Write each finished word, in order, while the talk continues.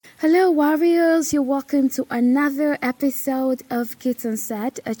Hello, warriors. You're welcome to another episode of Kids on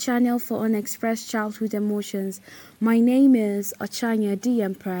Set, a channel for unexpressed childhood emotions. My name is Ochanya D.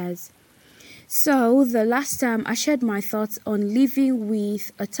 Empress. So, the last time I shared my thoughts on living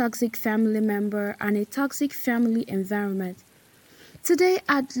with a toxic family member and a toxic family environment. Today,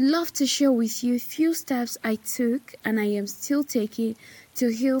 I'd love to share with you a few steps I took and I am still taking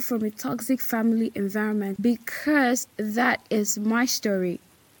to heal from a toxic family environment because that is my story.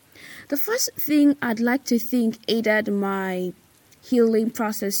 The first thing I'd like to think aided my healing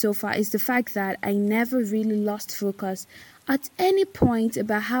process so far is the fact that I never really lost focus at any point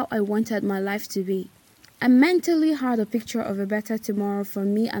about how I wanted my life to be. I mentally had a picture of a better tomorrow for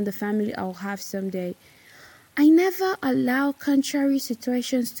me and the family I'll have someday. I never allow contrary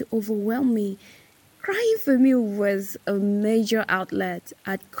situations to overwhelm me. Crying for me was a major outlet.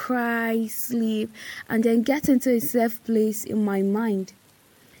 I'd cry, sleep, and then get into a safe place in my mind.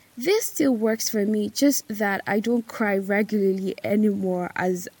 This still works for me, just that I don't cry regularly anymore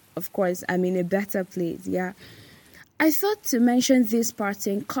as, of course, I'm in a better place, yeah. I thought to mention this part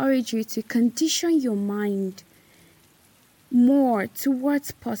to encourage you to condition your mind more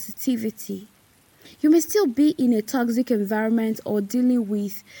towards positivity. You may still be in a toxic environment or dealing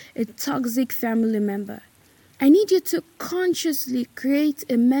with a toxic family member. I need you to consciously create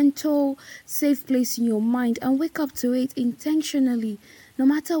a mental safe place in your mind and wake up to it intentionally, no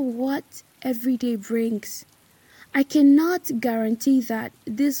matter what every day brings. I cannot guarantee that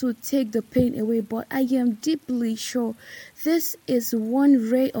this will take the pain away, but I am deeply sure this is one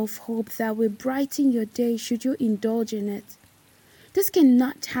ray of hope that will brighten your day should you indulge in it. This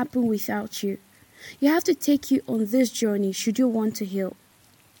cannot happen without you. You have to take you on this journey should you want to heal.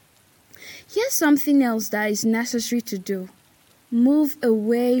 Here's something else that is necessary to do. Move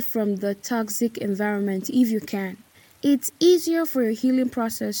away from the toxic environment if you can. It's easier for your healing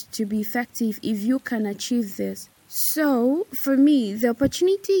process to be effective if you can achieve this. So, for me, the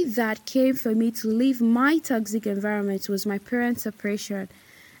opportunity that came for me to leave my toxic environment was my parents' separation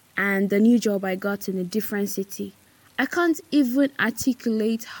and the new job I got in a different city. I can't even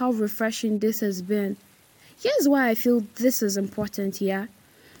articulate how refreshing this has been. Here's why I feel this is important, yeah?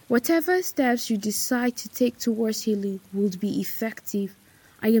 Whatever steps you decide to take towards healing will be effective.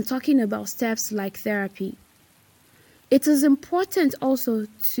 I am talking about steps like therapy. It is important also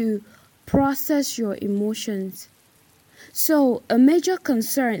to process your emotions. So, a major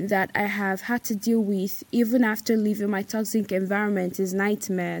concern that I have had to deal with even after leaving my toxic environment is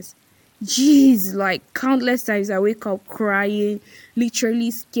nightmares. Jeez, like countless times I wake up crying,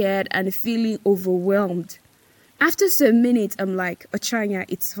 literally scared and feeling overwhelmed. After some minutes, I'm like, Ochanya,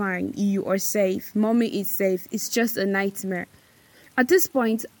 it's fine. You are safe. Mommy is safe. It's just a nightmare. At this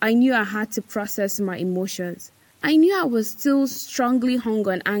point, I knew I had to process my emotions. I knew I was still strongly hung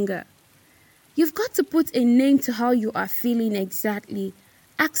on anger. You've got to put a name to how you are feeling exactly.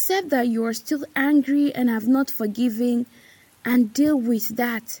 Accept that you are still angry and have not forgiven and deal with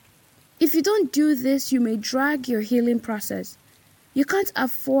that. If you don't do this, you may drag your healing process. You can't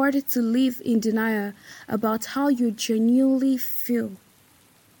afford to live in denial about how you genuinely feel.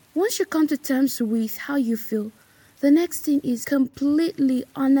 Once you come to terms with how you feel, the next thing is completely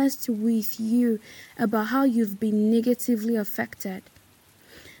honest with you about how you've been negatively affected.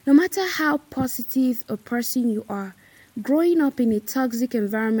 No matter how positive a person you are, growing up in a toxic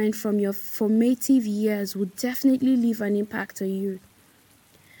environment from your formative years will definitely leave an impact on you.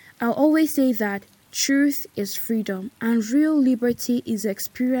 I'll always say that truth is freedom, and real liberty is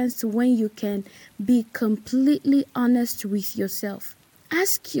experienced when you can be completely honest with yourself.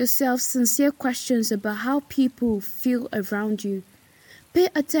 Ask yourself sincere questions about how people feel around you. Pay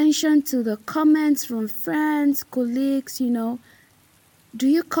attention to the comments from friends, colleagues, Do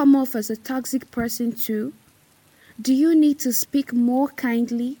you come off as a toxic person too? Do you need to speak more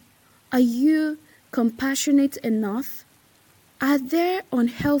kindly? Are you compassionate enough? Are there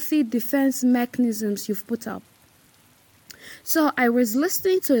unhealthy defense mechanisms you've put up? So I was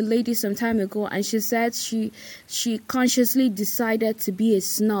listening to a lady some time ago and she said she consciously decided to be a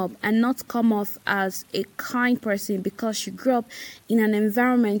snob and not come off as a kind person because she grew up in an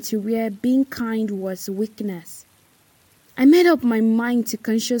environment where being kind was weakness. I made up my mind to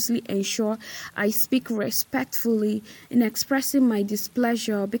consciously ensure I speak respectfully in expressing my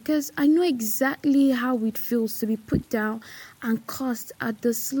displeasure because I know exactly how it feels to be put down and cursed at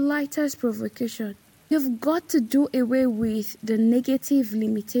the slightest provocation. You've got to do away with the negative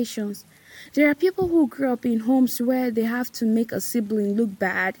limitations. There are people who grew up in homes where they have to make a sibling look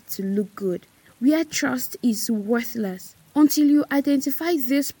bad to look good, where trust is worthless. Until you identify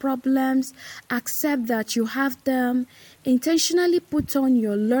these problems, accept that you have them, intentionally put on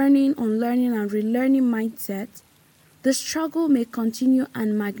your learning, unlearning, and relearning mindset, the struggle may continue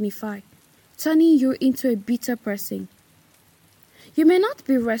and magnify, turning you into a bitter person. You may not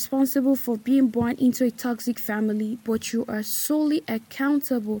be responsible for being born into a toxic family, but you are solely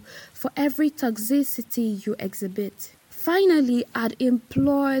accountable for every toxicity you exhibit. Finally, I'd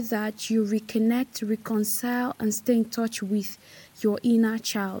implore that you reconnect, reconcile, and stay in touch with your inner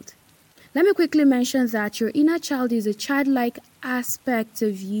child. Let me quickly mention that your inner child is a childlike aspect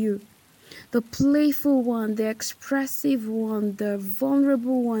of you. The playful one, the expressive one, the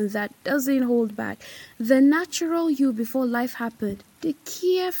vulnerable one that doesn't hold back. The natural you before life happened, the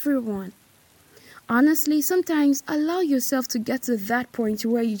carefree one. Honestly, sometimes allow yourself to get to that point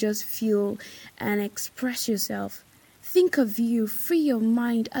where you just feel and express yourself. Think of you, free your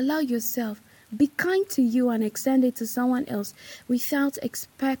mind, allow yourself. Be kind to you and extend it to someone else without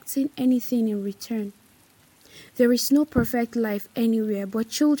expecting anything in return. There is no perfect life anywhere, but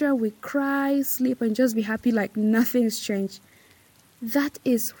children will cry, sleep, and just be happy like nothing's changed. That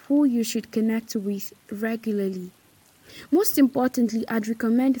is who you should connect with regularly. Most importantly, I'd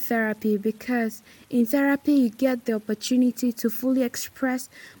recommend therapy because in therapy you get the opportunity to fully express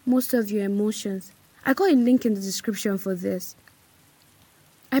most of your emotions. I got a link in the description for this.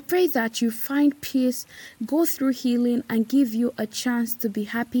 I pray that you find peace, go through healing, and give you a chance to be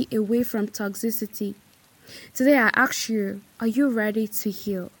happy away from toxicity. Today I ask you, are you ready to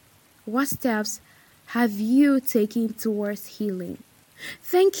heal? What steps have you taken towards healing?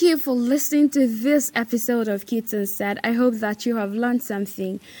 Thank you for listening to this episode of Kids Unsaid. I hope that you have learned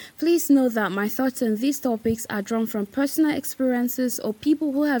something. Please know that my thoughts on these topics are drawn from personal experiences or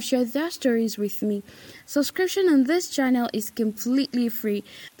people who have shared their stories with me. Subscription on this channel is completely free.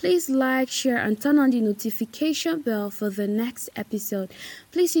 Please like, share, and turn on the notification bell for the next episode.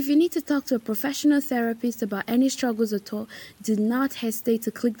 Please, if you need to talk to a professional therapist about any struggles at all, do not hesitate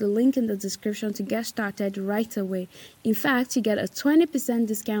to click the link in the description to get started right away. In fact, you get a 20%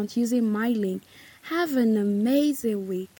 discount using my link. Have an amazing week.